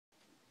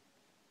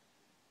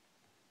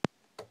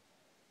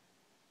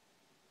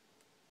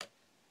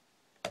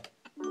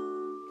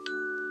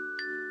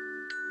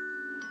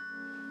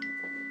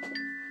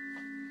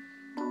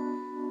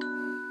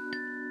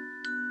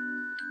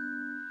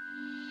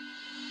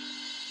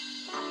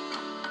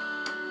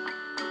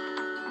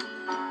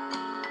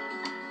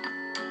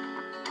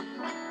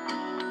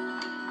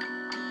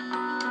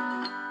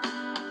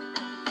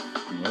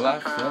Well, I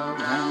fell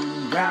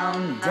down,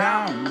 down,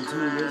 down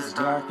to this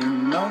dark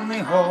and lonely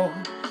hole.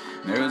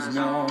 There's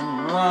no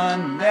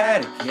one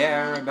there to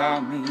care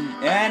about me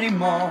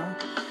anymore,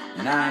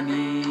 and I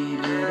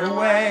needed a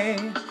way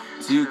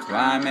to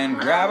climb and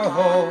grab a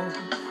hold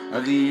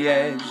of the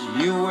edge.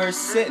 You were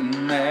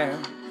sitting there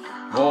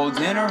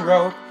holding a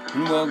rope,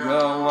 and we'll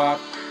go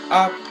up,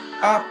 up,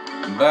 up,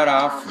 but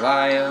I'll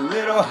fly a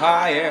little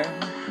higher.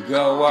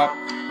 Go up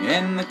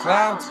in the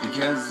clouds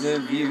because the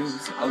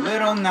view's a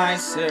little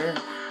nicer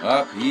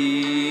up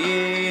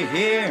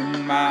here,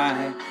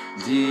 my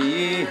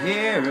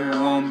dear. It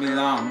won't be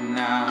long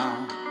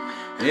now,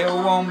 it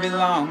won't be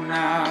long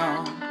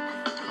now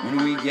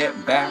when we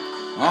get back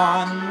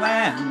on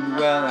land.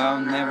 Well,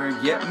 I'll never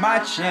get my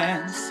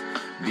chance.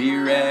 Be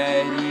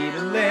ready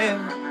to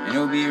live, and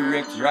it'll be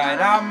ripped right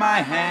out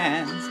my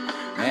hands.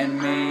 And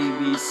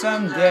maybe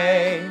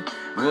someday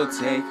we'll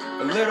take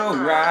a little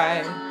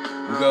ride.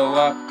 We'll go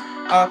up,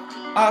 up,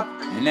 up,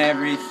 and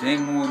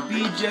everything will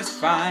be just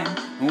fine.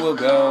 We'll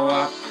go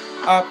up,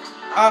 up,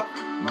 up,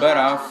 but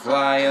I'll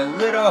fly a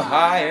little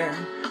higher.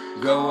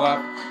 Go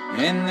up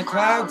in the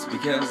clouds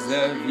because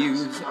the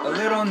view's a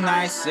little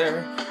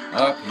nicer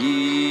up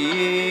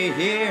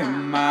here,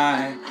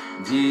 my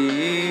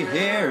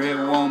dear. It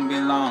won't be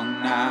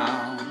long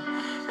now,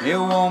 it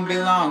won't be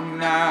long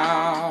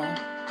now.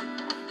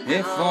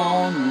 If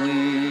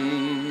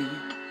only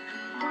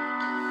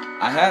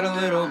I had a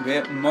little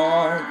bit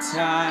more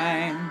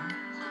time.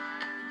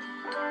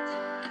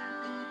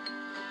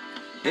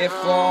 If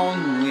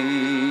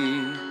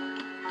only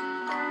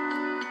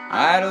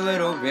I had a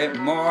little bit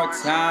more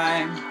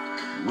time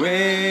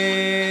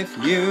with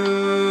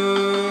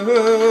you.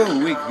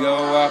 We could go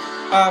up,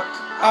 up,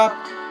 up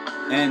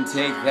and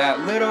take that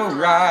little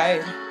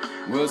ride.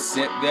 We'll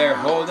sit there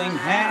holding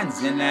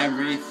hands and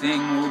everything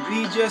will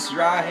be just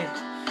right.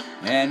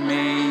 And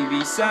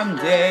maybe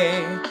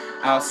someday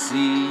I'll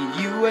see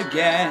you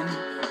again.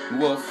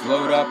 We'll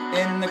float up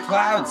in the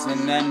clouds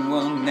and then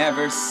we'll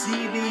never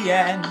see the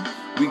end.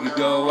 We could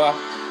go up,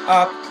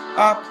 up,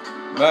 up,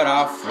 but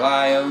I'll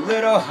fly a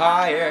little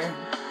higher.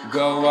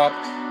 Go up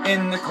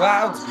in the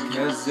clouds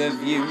because the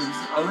view's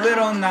a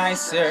little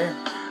nicer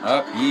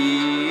up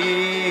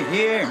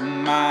here,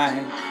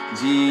 my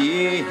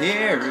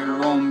dear. It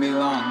won't be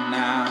long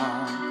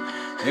now,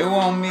 it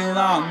won't be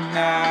long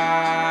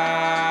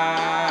now.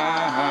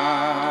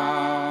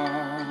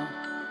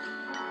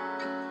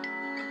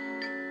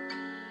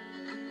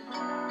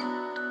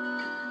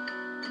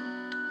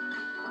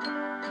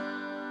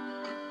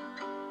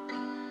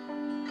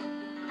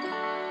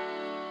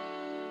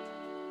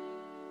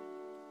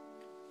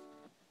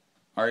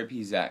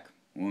 R.I.P. Zach,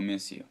 we'll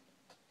miss you.